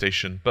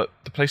PlayStation, but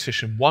the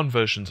PlayStation 1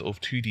 versions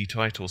of 2D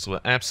titles were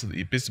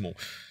absolutely abysmal.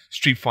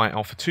 Street Fighter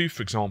Alpha 2,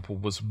 for example,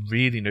 was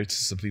really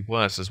noticeably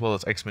worse, as well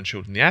as X-Men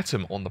Children of the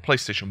Atom on the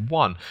PlayStation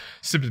 1,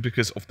 simply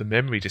because of the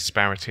memory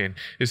disparity, and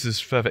this is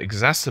further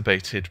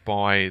exacerbated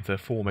by the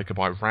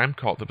 4MB RAM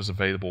card that was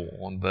available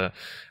on the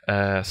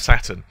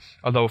Saturn.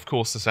 Although, of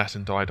course, the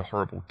Saturn died a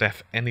horrible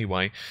death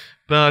anyway.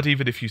 But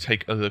even if you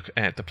take a look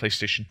at the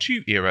PlayStation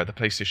 2 era, the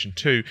PlayStation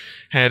 2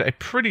 had a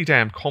pretty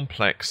damn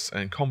complex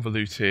and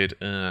convoluted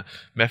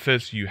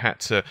method. You had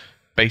to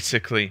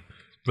basically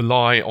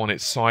rely on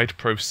its side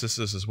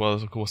processors as well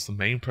as, of course, the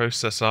main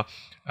processor,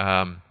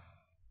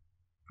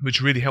 which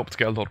really helped to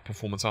get a lot of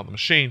performance out of the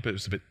machine, but it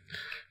was a bit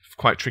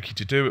quite tricky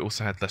to do. It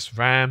also had less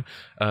RAM.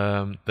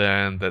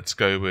 Then let's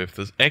go with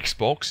the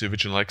Xbox, the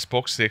original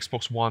Xbox. The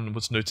Xbox One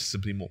was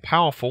noticeably more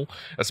powerful,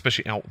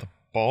 especially out of the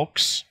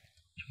box.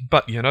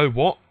 But you know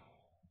what?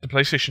 The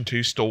PlayStation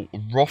 2 still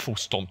ruffle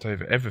stomped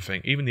over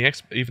everything. Even the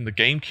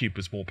GameCube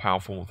was more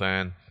powerful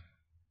than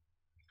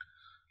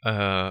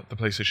the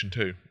PlayStation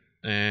 2.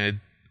 And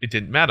it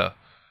didn't matter.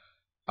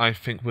 I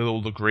think we'll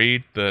all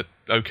agreed that,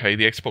 okay,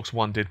 the Xbox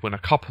One did win a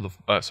couple of...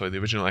 the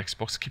original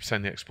Xbox. I keep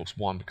saying the Xbox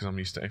One because I'm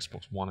used to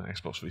Xbox One and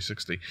Xbox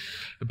 360.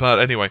 But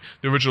anyway,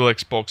 the original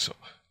Xbox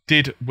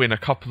did win a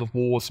couple of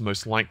wars,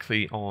 most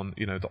likely on,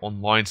 you know, the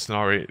online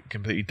scenario. It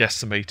completely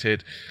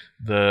decimated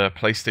the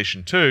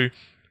PlayStation 2.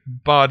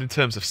 But in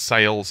terms of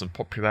sales and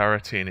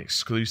popularity and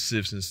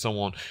exclusives and so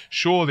on,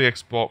 sure, the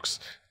Xbox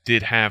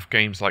did have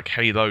games like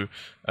Halo,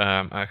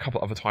 a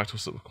couple of other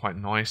titles that were quite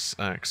nice,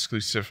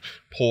 exclusive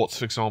ports,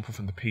 for example,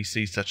 from the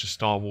PC, such as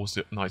Star Wars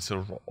Knights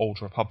of the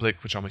Old Republic,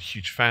 which I'm a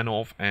huge fan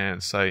of,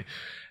 and, say,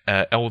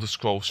 Elder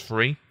Scrolls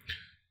 3.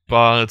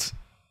 But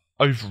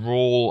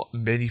overall,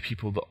 many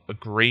people that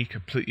agree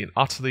completely and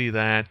utterly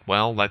that,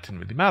 well, that didn't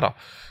really matter.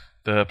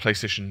 The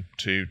PlayStation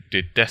 2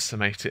 did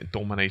decimate it,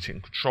 dominate it,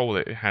 and control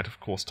it. It had, of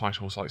course,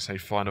 titles like, say,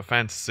 Final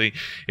Fantasy.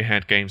 It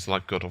had games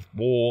like God of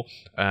War,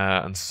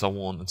 and so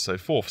on and so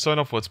forth. So, in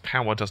other words,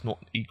 power does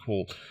not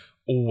equal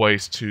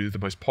always to the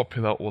most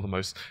popular or the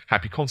most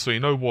happy console. You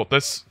know what?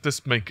 Let's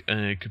make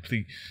a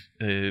complete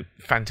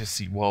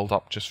fantasy world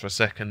up just for a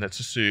second. Let's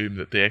assume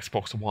that the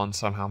Xbox One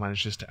somehow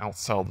manages to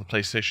outsell the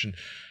PlayStation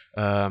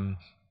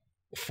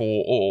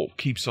 4 or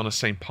keeps on the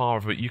same par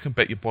of it. You can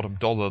bet your bottom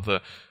dollar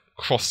that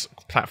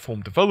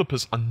cross-platform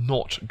developers are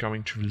not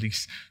going to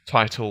release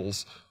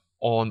titles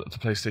on the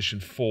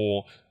PlayStation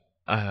 4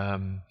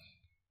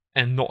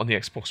 and not on the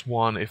Xbox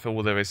One. If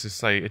all there is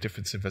say, a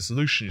difference in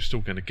resolution, you're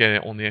still going to get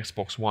it on the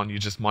Xbox One. You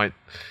just might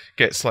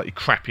get slightly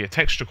crappier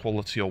texture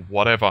quality or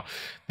whatever.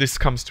 This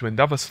comes to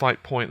another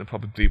slight point, and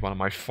probably one of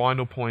my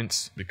final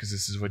points, because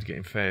this is already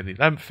getting fairly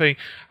lengthy,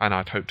 and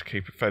I'd hope to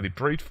keep it fairly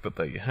brief, but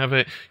there you have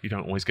it. You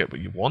don't always get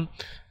what you want.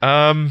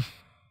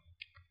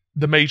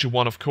 The major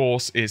one, of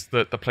course, is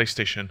that the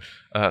Xbox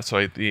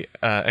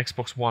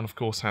One, of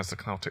course, has the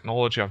cloud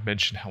technology. I've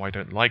mentioned how I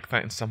don't like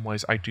that in some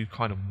ways. I do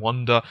kind of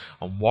wonder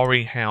and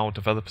worry how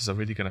developers are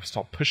really going to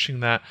start pushing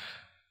that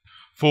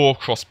for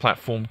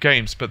cross-platform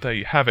games, but there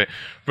you have it.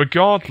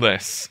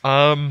 Regardless,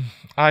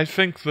 I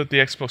think that the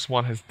Xbox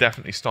One has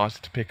definitely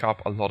started to pick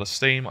up a lot of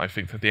steam. I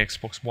think that the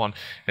Xbox One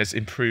has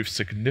improved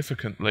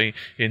significantly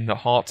in the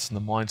hearts and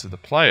the minds of the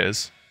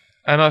players,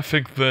 and I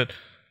think that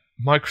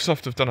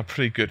Microsoft have done a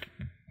pretty good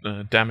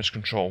damage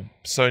control.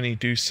 Sony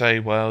do say,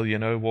 well, you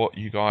know what,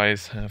 you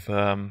guys have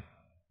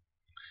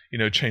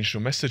changed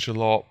your message a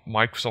lot.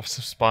 Microsoft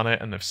have spun it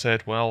and they've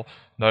said, well,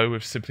 no,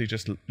 we've simply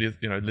just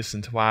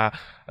listened to our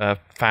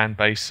fan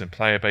base and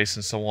player base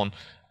and so on.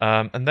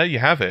 And there you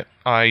have it.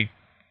 I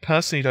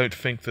personally don't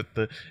think that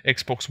the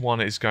Xbox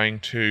One is going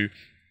to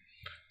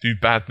do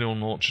badly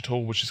on launch at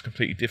all, which is a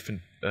completely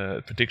different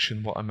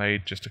prediction what I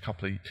made just a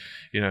couple of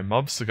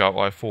months ago.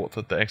 I thought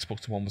that the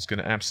Xbox One was going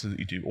to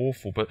absolutely do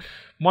awful, but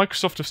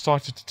Microsoft have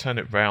started to turn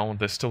it around.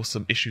 There's still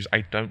some issues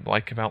I don't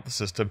like about the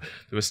system.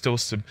 There are still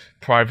some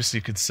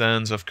privacy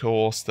concerns, of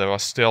course. There are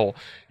still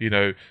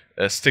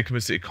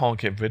stigmas that you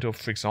can't get rid of,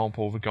 for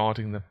example,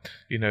 regarding the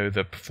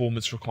the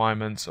performance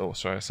requirements, or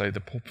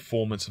the poor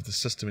performance of the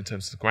system in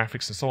terms of the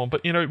graphics and so on.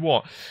 But you know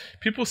what?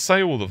 People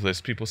say all of this.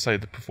 People say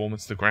the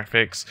performance, the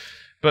graphics.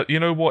 But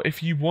you know what?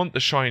 If you want the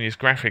shiniest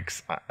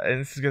graphics,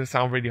 and this is going to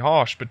sound really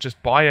harsh, but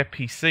just buy a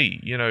PC.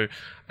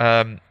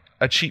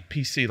 A cheap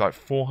PC, like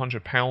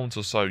 £400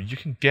 or so, you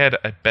can get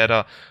a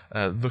better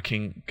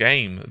looking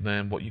game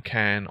than what you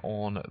can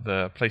on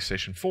the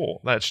PlayStation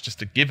 4. That's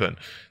just a given.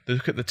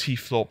 Look at the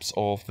T-flops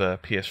of the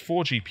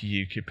PS4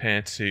 GPU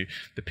compared to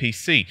the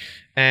PC.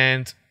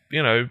 And,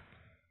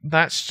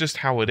 that's just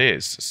how it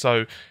is.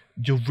 So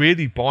you're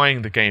really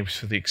buying the games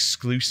for the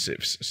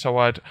exclusives. So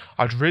I'd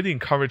really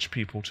encourage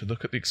people to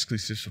look at the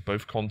exclusives for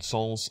both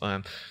consoles.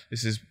 And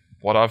this is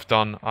what I've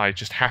done. I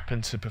just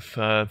happen to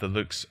prefer the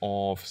looks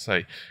of,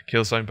 say,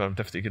 Killzone, but I'm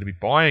definitely going to be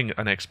buying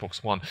an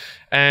Xbox One.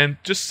 And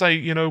just say,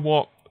 you know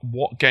what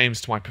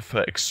games do I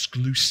prefer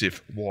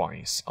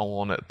exclusive-wise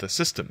on the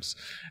systems?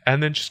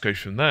 And then just go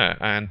from there.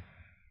 And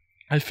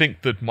I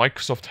think that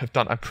Microsoft have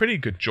done a pretty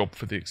good job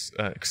for the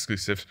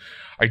exclusives.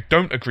 I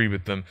don't agree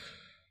with them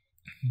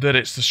that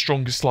it's the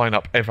strongest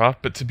lineup ever,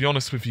 but to be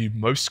honest with you,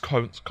 most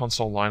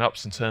console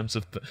lineups in terms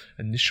of the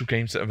initial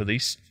games that are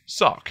released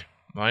suck,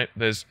 right?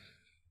 There's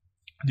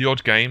the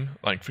odd game,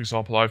 like for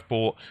example, I've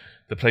bought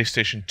the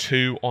PlayStation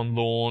 2 on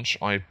launch,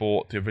 I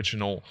bought the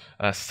original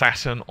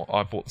Saturn,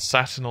 I bought the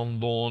Saturn on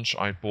launch,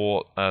 I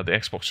bought the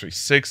Xbox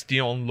 360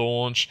 on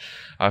launch,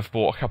 I've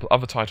bought a couple of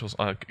other titles,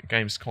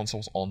 games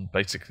consoles on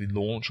basically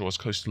launch, or as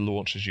close to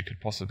launch as you could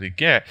possibly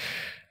get.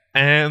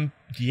 And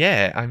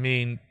yeah, I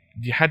mean,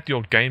 you had the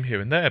odd game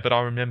here and there, but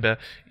I remember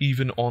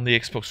even on the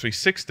Xbox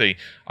 360,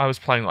 I was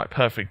playing like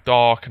Perfect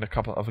Dark and a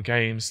couple of other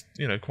games,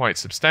 quite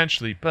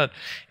substantially, but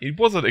it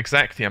wasn't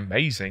exactly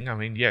amazing. I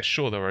mean, yeah,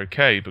 sure, they were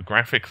okay, but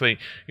graphically,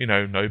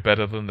 no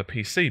better than the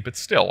PC, but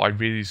still, I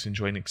really was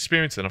enjoying the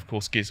experience, and of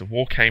course, Gears of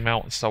War came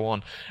out and so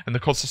on, and the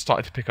console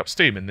started to pick up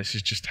steam, and this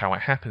is just how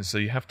it happens, so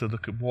you have to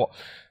look at what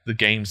the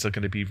games are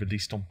going to be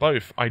released on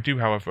both. I do,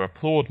 however,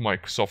 applaud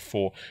Microsoft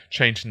for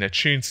changing their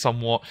tune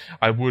somewhat.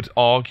 I would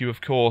argue,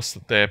 of course,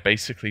 that they're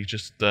basically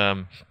just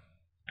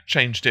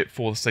changed it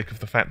for the sake of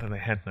the fact that they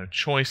had no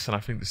choice, and I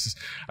think this is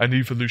an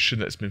evolution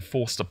that's been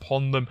forced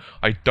upon them.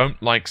 I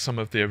don't like some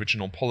of the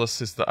original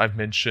policies that I've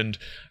mentioned,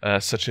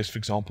 such as, for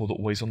example, the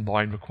always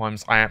online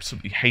requirements. I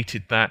absolutely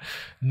hated that,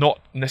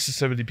 not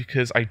necessarily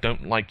because I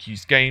don't like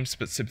used games,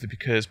 but simply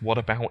because what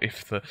about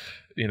if the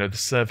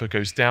server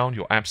goes down,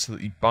 you're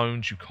absolutely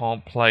boned, you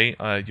can't play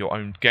your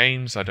own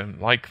games. I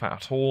don't like that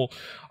at all.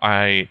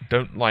 I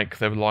don't like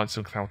their reliance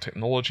on cloud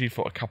technology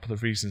for a couple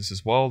of reasons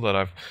as well that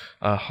I've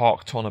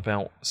harked on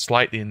about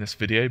slightly in this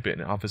video, but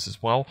in others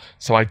as well.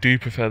 So I do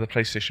prefer the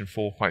PlayStation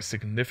 4 quite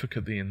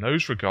significantly in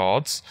those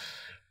regards.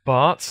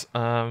 But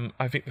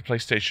I think the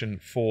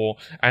PlayStation 4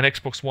 and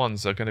Xbox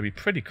Ones are going to be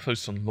pretty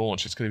close on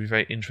launch. It's going to be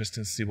very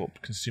interesting to see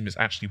what consumers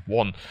actually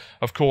want.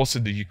 Of course,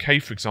 in the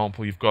UK, for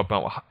example, you've got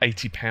about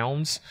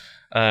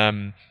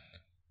 £80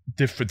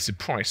 difference in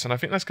price. And I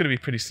think that's going to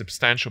be pretty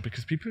substantial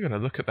because people are going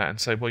to look at that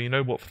and say, well, you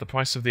know what, for the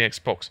price of the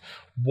Xbox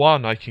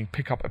One, I can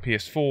pick up a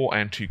PS4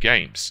 and 2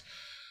 games.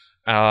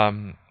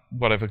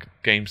 whatever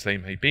games they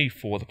may be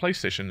for the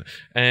PlayStation.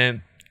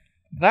 And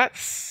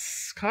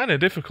that's kind of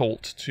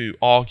difficult to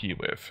argue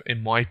with,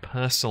 in my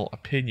personal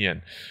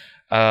opinion.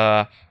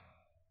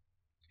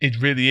 It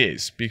really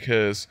is,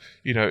 because,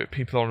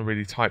 people are on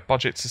really tight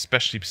budgets,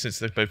 especially since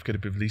they're both going to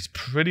be released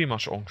pretty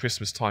much on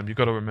Christmas time. You've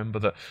got to remember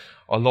that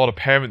a lot of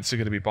parents are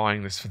going to be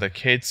buying this for their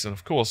kids, and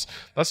of course,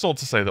 that's not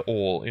to say that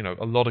all,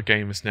 a lot of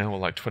gamers now are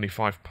like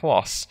 25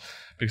 plus,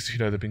 because,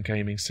 they've been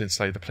gaming since,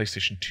 say, the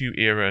PlayStation 2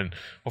 era, and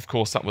of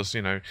course that was,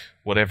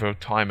 whatever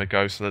time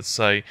ago. So let's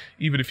say,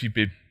 even if you've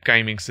been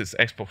gaming since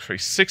Xbox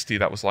 360,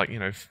 that was like,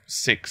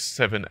 6,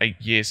 7, 8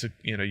 years,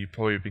 you've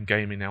probably been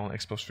gaming now on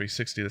Xbox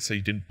 360. Let's say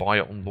you didn't buy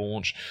it on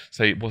launch.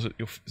 Say it wasn't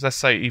your, let's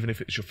say even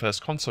if it's your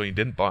first console, you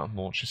didn't buy it on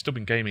launch, you've still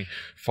been gaming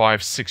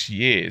 5, 6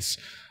 years.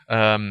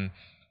 Considering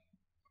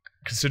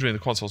the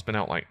console's been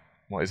out like,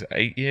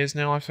 8 years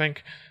now, I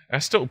think?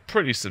 That's still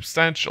pretty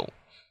substantial.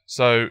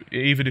 So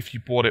even if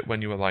you bought it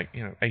when you were like,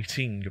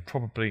 18, you're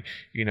probably,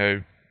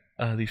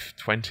 early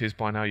 20s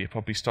by now, you're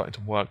probably starting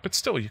to work, but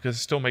still, you can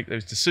still make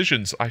those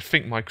decisions. I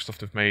think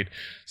Microsoft have made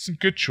some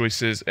good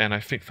choices, and I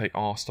think they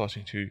are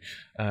starting to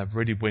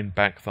really win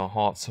back the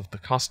hearts of the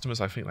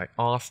customers. I think they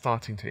are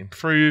starting to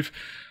improve.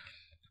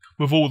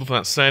 With all of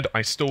that said,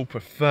 I still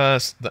prefer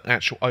the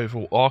actual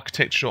overall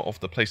architecture of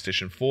the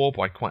PlayStation 4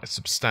 by quite a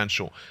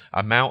substantial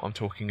amount. I'm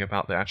talking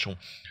about the actual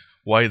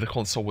way the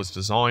console was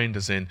designed,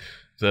 as in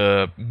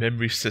the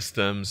memory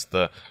systems,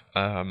 the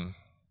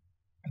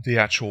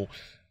actual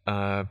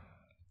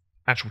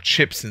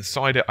chips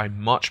inside it. I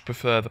much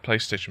prefer the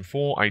PlayStation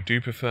 4. I do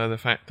prefer the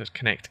fact that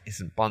Kinect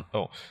isn't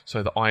bundled,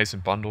 so the Eye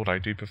isn't bundled. I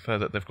do prefer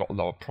that they've got a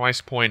lower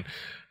price point,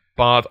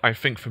 but I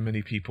think for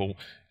many people,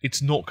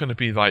 it's not going to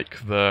be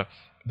like the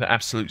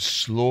absolute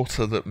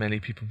slaughter that many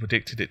people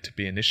predicted it to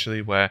be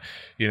initially, where,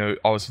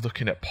 I was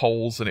looking at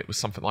polls and it was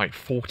something like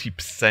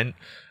 40%.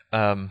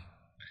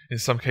 In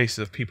some cases,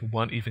 of people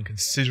weren't even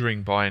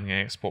considering buying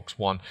an Xbox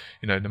One,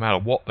 no matter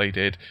what they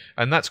did,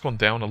 and that's gone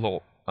down a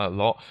lot.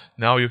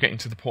 Now you're getting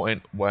to the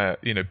point where,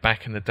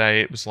 back in the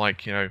day, it was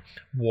like,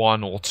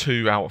 1 or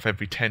 2 out of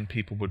every 10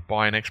 people would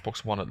buy an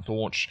Xbox One at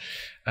launch.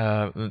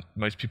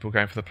 Most people are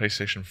going for the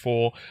PlayStation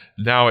 4.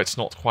 Now it's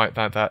not quite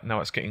that.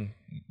 Now it's getting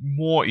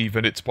more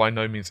even. It's by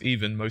no means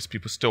even. Most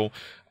people still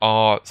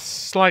are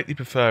slightly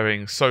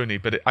preferring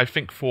Sony, but I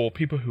think for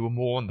people who are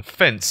more on the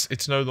fence,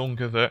 it's no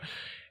longer that.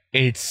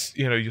 It's,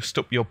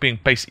 you're being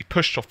basically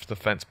pushed off the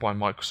fence by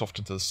Microsoft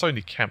into the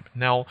Sony camp.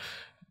 Now,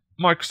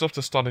 Microsoft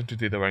are starting to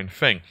do their own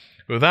thing.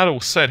 With that all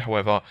said,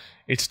 however,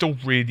 it's still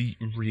really,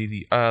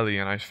 really early,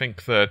 and I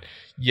think that,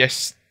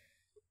 yes,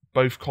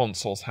 both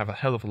consoles have a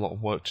hell of a lot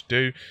of work to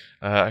do.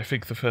 I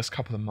think the first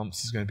couple of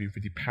months is going to be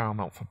really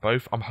paramount for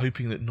both. I'm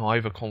hoping that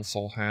neither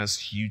console has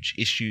huge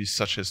issues,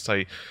 such as,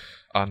 say,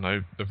 I don't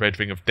know, the Red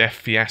Ring of Death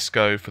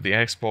fiasco for the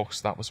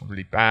Xbox. That was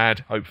really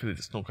bad. Hopefully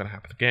it's not going to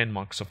happen again.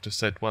 Microsoft has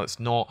said, well, it's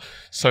not.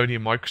 Sony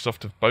and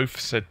Microsoft have both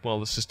said, well,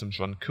 the systems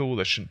run cool,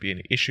 there shouldn't be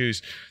any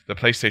issues. The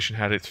PlayStation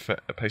had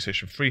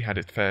PlayStation 3 had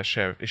its fair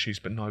share of issues,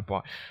 but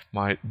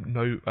by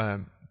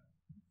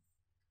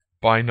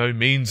no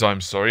means, I'm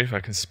sorry if I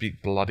can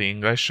speak bloody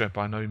English,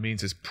 by no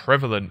means as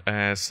prevalent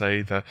as,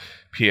 say, the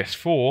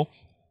PS4.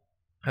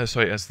 As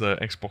the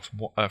Xbox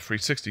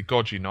 360.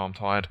 God, I'm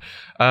tired.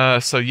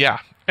 So yeah.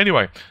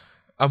 Anyway,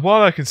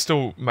 while I can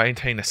still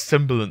maintain a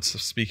semblance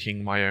of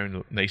speaking my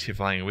own native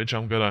language,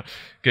 I'm gonna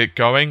get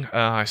going.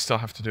 I still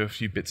have to do a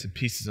few bits and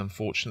pieces,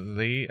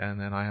 unfortunately, and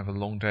then I have a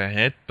long day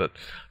ahead. But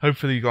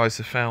hopefully you guys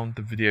have found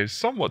the video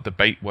somewhat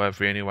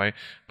debate-worthy anyway.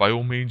 By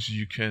all means,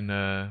 you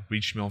can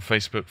reach me on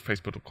Facebook,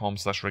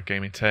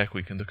 facebook.com/RedGamingTech.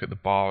 We can look at the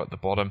bar at the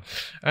bottom.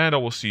 And I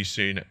will see you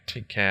soon.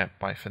 Take care.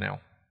 Bye for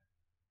now.